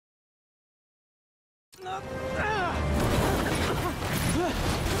Hope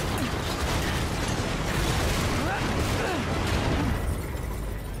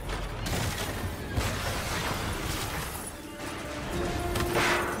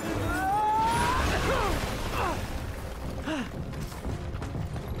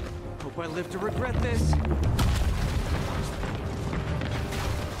I live to regret this.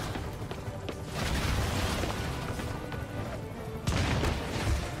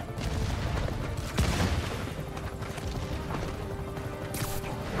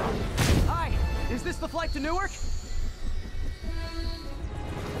 Hi, is this the flight to Newark?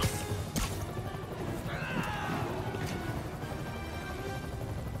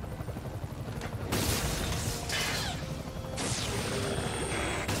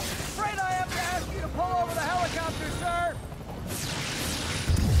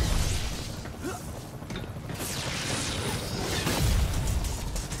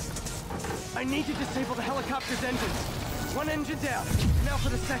 I need to disable the helicopter's engines. One engine down. Now for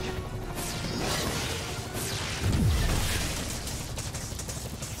the second.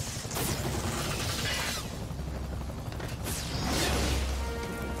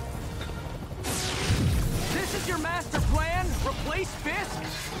 This is your master plan? Replace Fisk?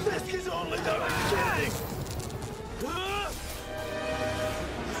 Fisk is only the beginning!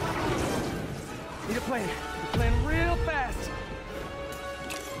 Need a plan. A plan real fast.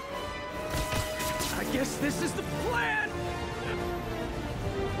 I guess this is the plan!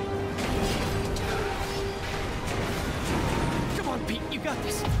 Come on, Pete, you got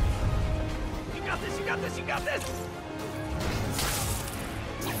this! You got this, you got this, you got this!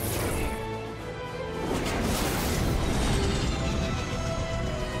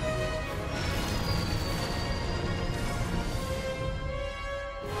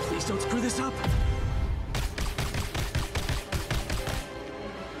 Please don't screw this up!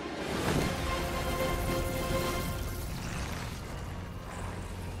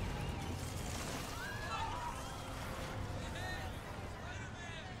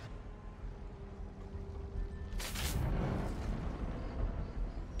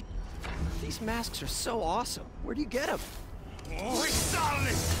 These masks are so awesome. Where do you get them? Oh, it's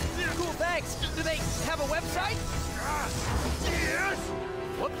solid! Cool, thanks. Do they have a website? Yes!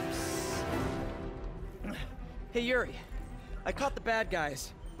 Whoops. Hey, Yuri. I caught the bad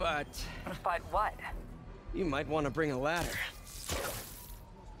guys, but... But what? You might want to bring a ladder.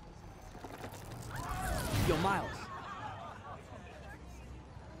 Yo, Miles.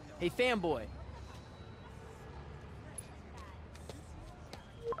 Hey, fanboy.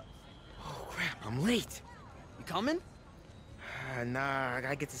 I'm late. You coming? Nah, I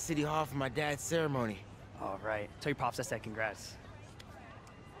gotta get to City Hall for my dad's ceremony. All right. Tell your pops I said congrats.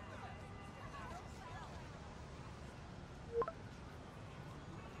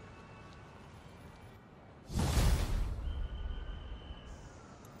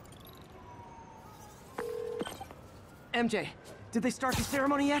 MJ, did they start the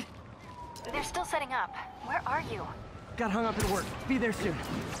ceremony yet? They're still setting up. Where are you? Got hung up at work. Be there soon.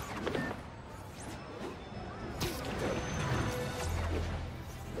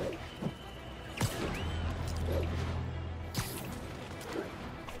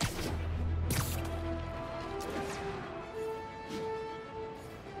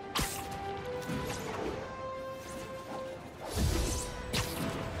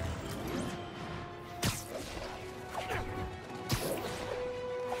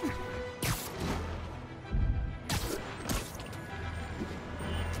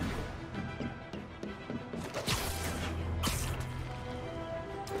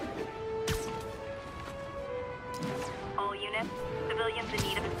 Civilians in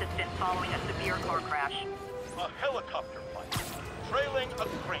need of assistance following a severe car crash. A helicopter flight, trailing a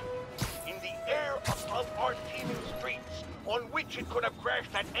crane, in the air above our teeming streets, on which it could have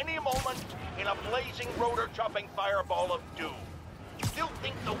crashed at any moment in a blazing rotor-chopping fireball of doom. You still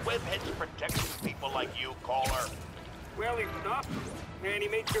think the webhead's protecting people like you, caller? Well, he stopped, and he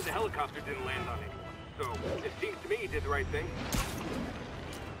made sure the helicopter didn't land on him. So, it seems to me he did the right thing.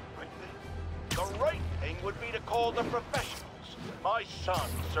 Right thing? The right thing would be to call the professionals. My son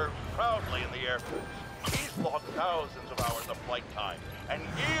serves proudly in the Air Force. He's logged thousands of hours of flight time and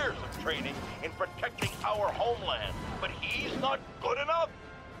years of training in protecting our homeland. But he's not good enough.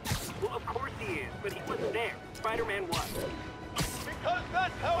 Well, of course he is, but he wasn't there. Spider-Man was. Because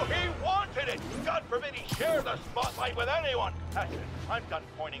that's how he wanted it. God forbid he share the spotlight with anyone. That's it. I'm done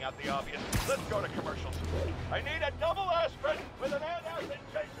pointing out the obvious. Let's go to commercials. I need a double aspirin with an antacid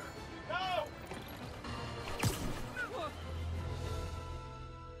chaser. Now!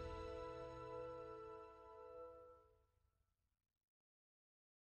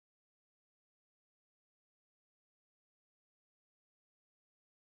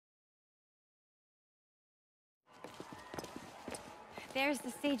 There's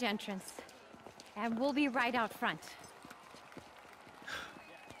the stage entrance. And we'll be right out front.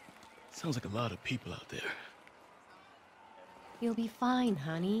 Sounds like a lot of people out there. You'll be fine,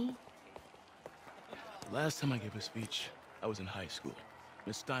 honey. The last time I gave a speech, I was in high school.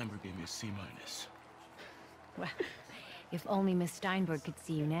 Miss Steinberg gave me a C-. Well, if only Miss Steinberg could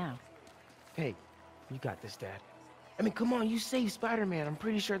see you now. Hey, you got this, Dad. I mean, come on, you saved Spider-Man. I'm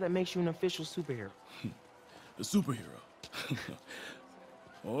pretty sure that makes you an official superhero. A superhero.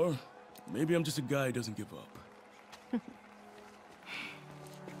 Or maybe I'm just a guy who doesn't give up.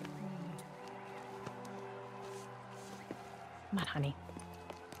 Come on, honey.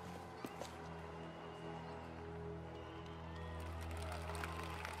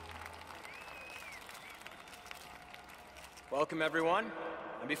 Welcome, everyone.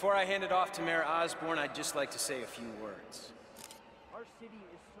 And before I hand it off to Mayor Osborn, I'd just like to say a few words.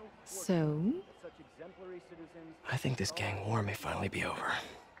 So? I think this gang war may finally be over.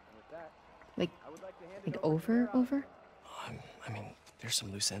 Like over? I mean, there's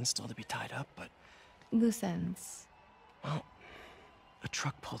some loose ends still to be tied up, but... Loose ends. Well, a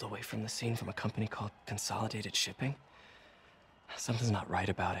truck pulled away from the scene from a company called Consolidated Shipping. Something's not right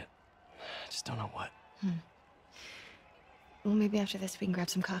about it. I just don't know what. Well, maybe after this we can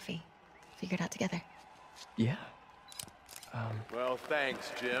grab some coffee. Figure it out together. Yeah. Well,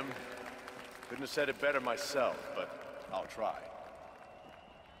 thanks, Jim. Couldn't have said it better myself, but I'll try.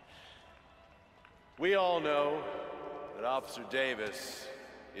 We all know that Officer Davis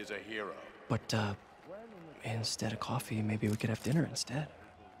is a hero. But, instead of coffee, maybe we could have dinner instead.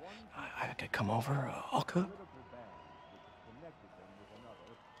 I could come over, I'll cook.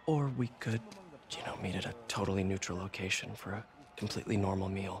 Or we could, meet at a totally neutral location for a completely normal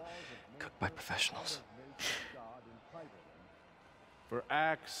meal, cooked by professionals. For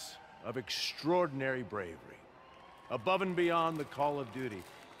acts of extraordinary bravery, above and beyond the call of duty,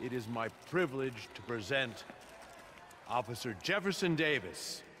 it is my privilege to present Officer Jefferson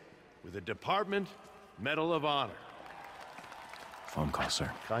Davis with the Department Medal of Honor. Phone call, sir.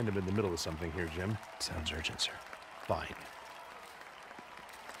 Kind of in the middle of something here, Jim. Sounds urgent, sir. Fine.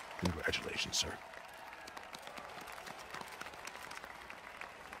 Congratulations, sir.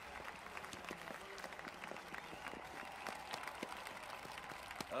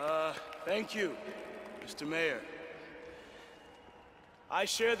 Thank you, Mr. Mayor. I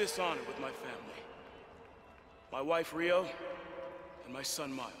share this honor with my family. My wife, Rio, and my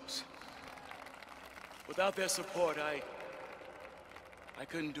son, Miles. Without their support, I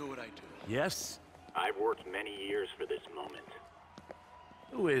couldn't do what I do. Yes? I've worked many years for this moment.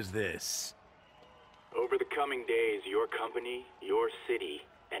 Who is this? Over the coming days, your company, your city,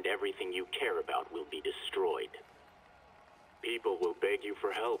 and everything you care about will be destroyed. People will beg you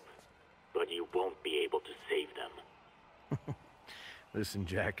for help, but you won't be able to save them. Listen,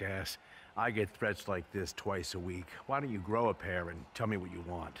 jackass, I get threats like this twice a week. Why don't you grow a pair and tell me what you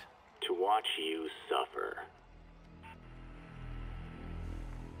want? To watch you suffer.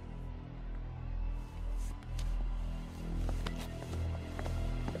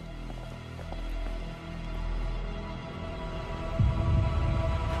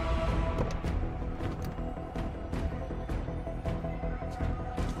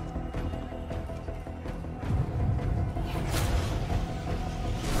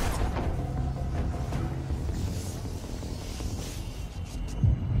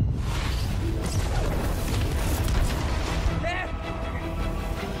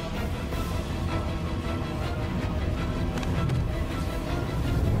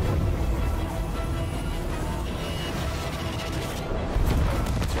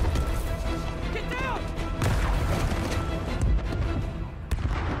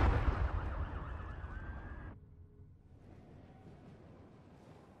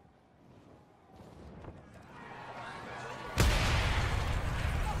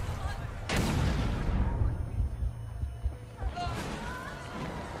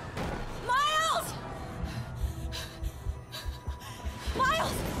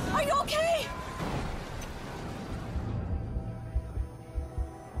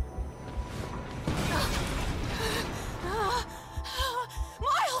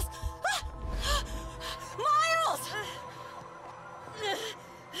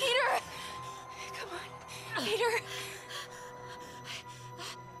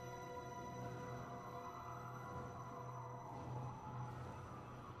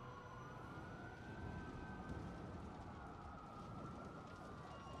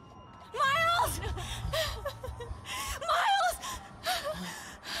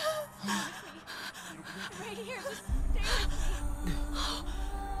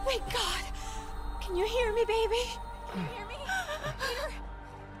 Thank God. Can you hear me, baby? Can you hear me? Peter?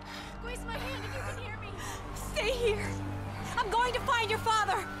 Stay here. I'm going to find your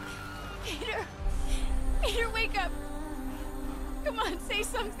father. Peter. Peter, wake up. Come on, say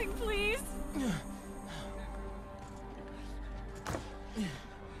something, please.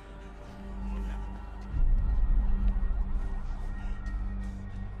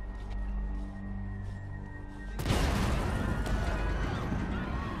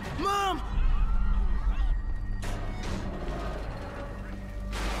 Mom!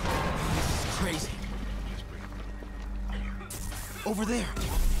 Crazy. Over there.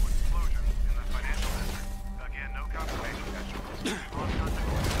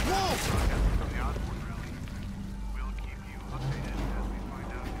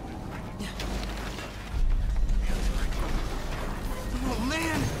 Oh,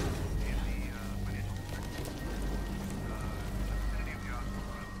 man!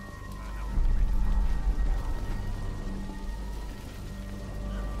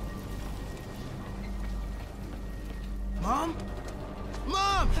 Mom?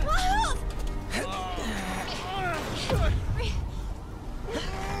 Mom! Miles!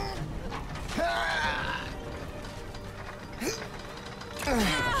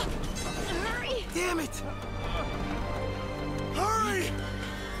 Hurry! Damn it! Hurry!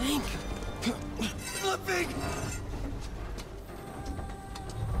 Think. Flipping!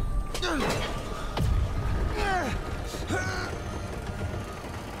 Miles!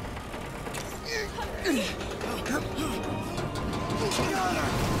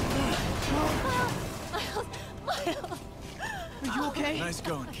 Are you okay? Nice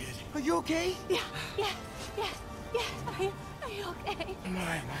going, kid. Are you okay? Yeah. Are you okay? I'm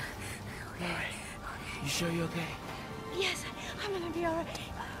alright, Mom. I'm alright. You sure you're okay? Yes, I'm gonna be alright.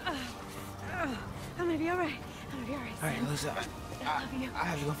 I'm gonna be alright. I'm gonna be alright. Alright, listen. I love you. I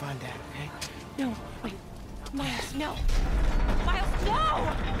have to go find Dad, okay? No, wait. Miles, no. Miles,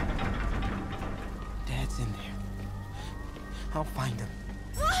 no! Dad's in there. I'll find him.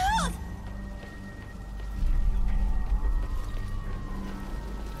 Miles!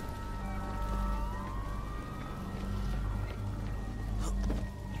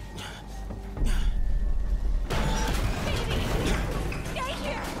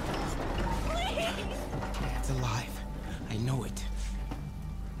 Dad's alive. I know it.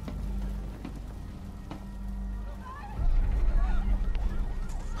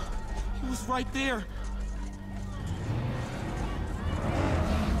 He was right there.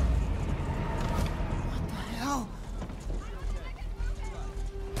 What the hell?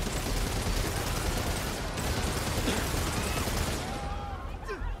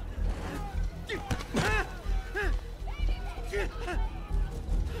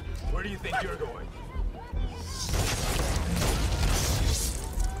 Where do you think you're going?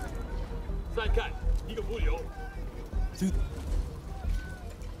 再看一个浮流。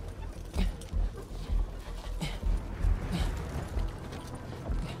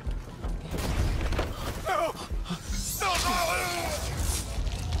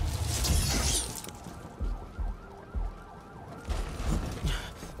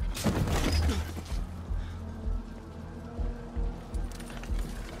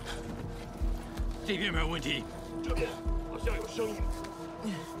 这边没有问题。这边好像有声音，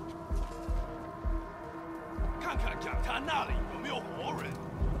看看讲台那里有没有活人。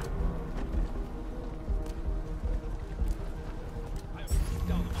还有听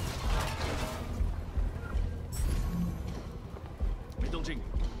到的吗？没动静，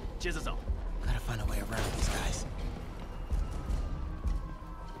接着找。 Gotta find a way around these guys.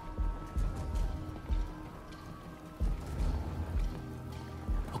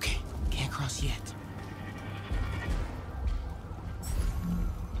 Okay, can't cross yet.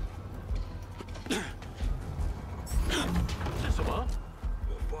 是什么？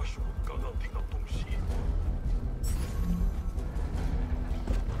我发现我刚刚听到东西。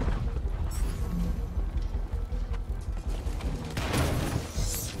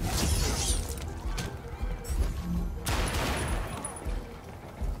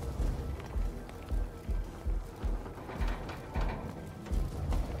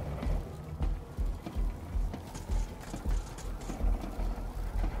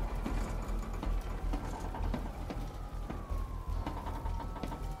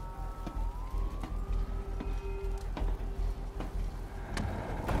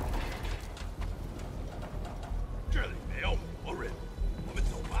这里没有活人，我们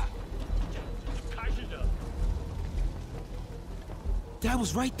走吧。开始着。 Dad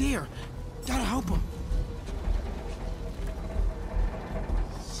was right there. Gotta help him.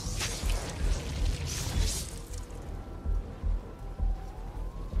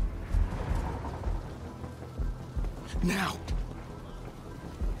 Now.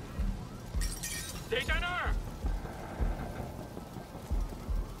 谁在那儿？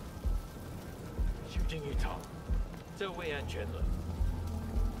进一场，这为安全了。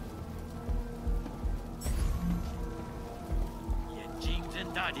眼睛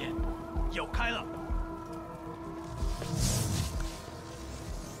睁大点，有开了。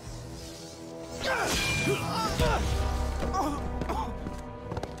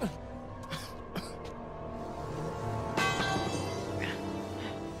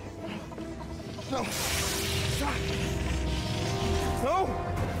No! Stop! No!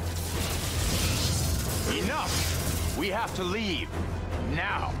 Enough! We have to leave.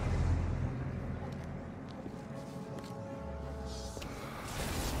 Now!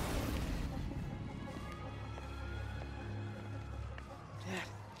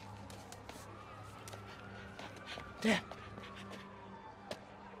 Dad.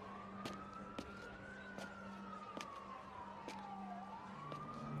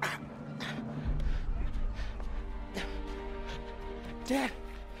 Dad!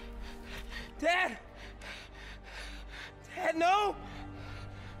 Dad! Dad, no!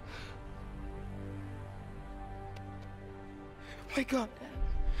 Wake up, Dad.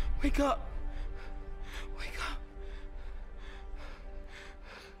 Wake up. Wake up.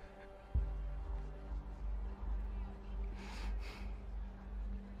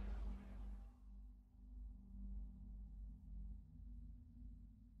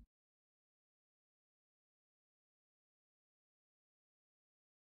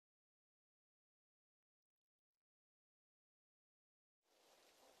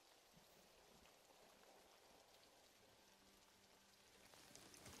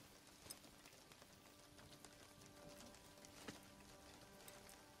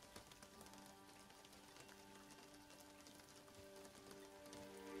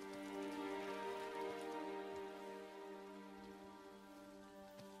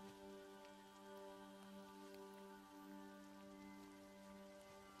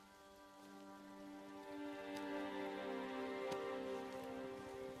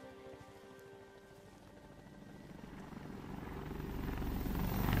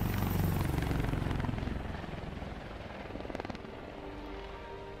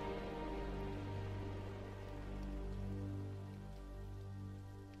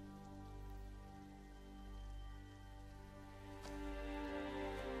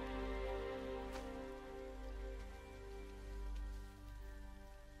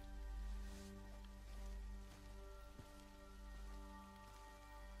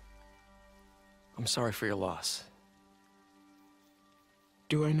 I'm sorry for your loss.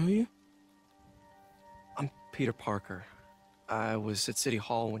 Do I know you? I'm Peter Parker. I was at City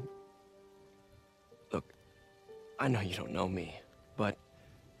Hall when... Look, I know you don't know me, but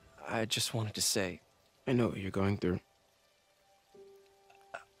I just wanted to say... I know what you're going through.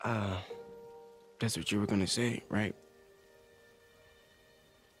 That's what you were gonna say, right?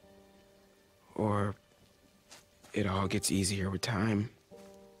 Or it all gets easier with time.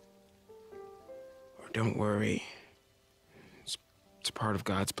 Or don't worry. It's part of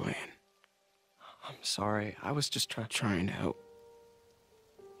God's plan. I'm sorry. I was just trying to help.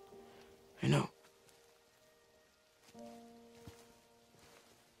 I know.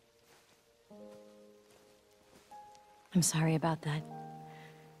 I'm sorry about that.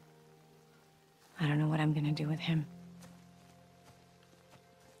 I don't know what I'm gonna do with him.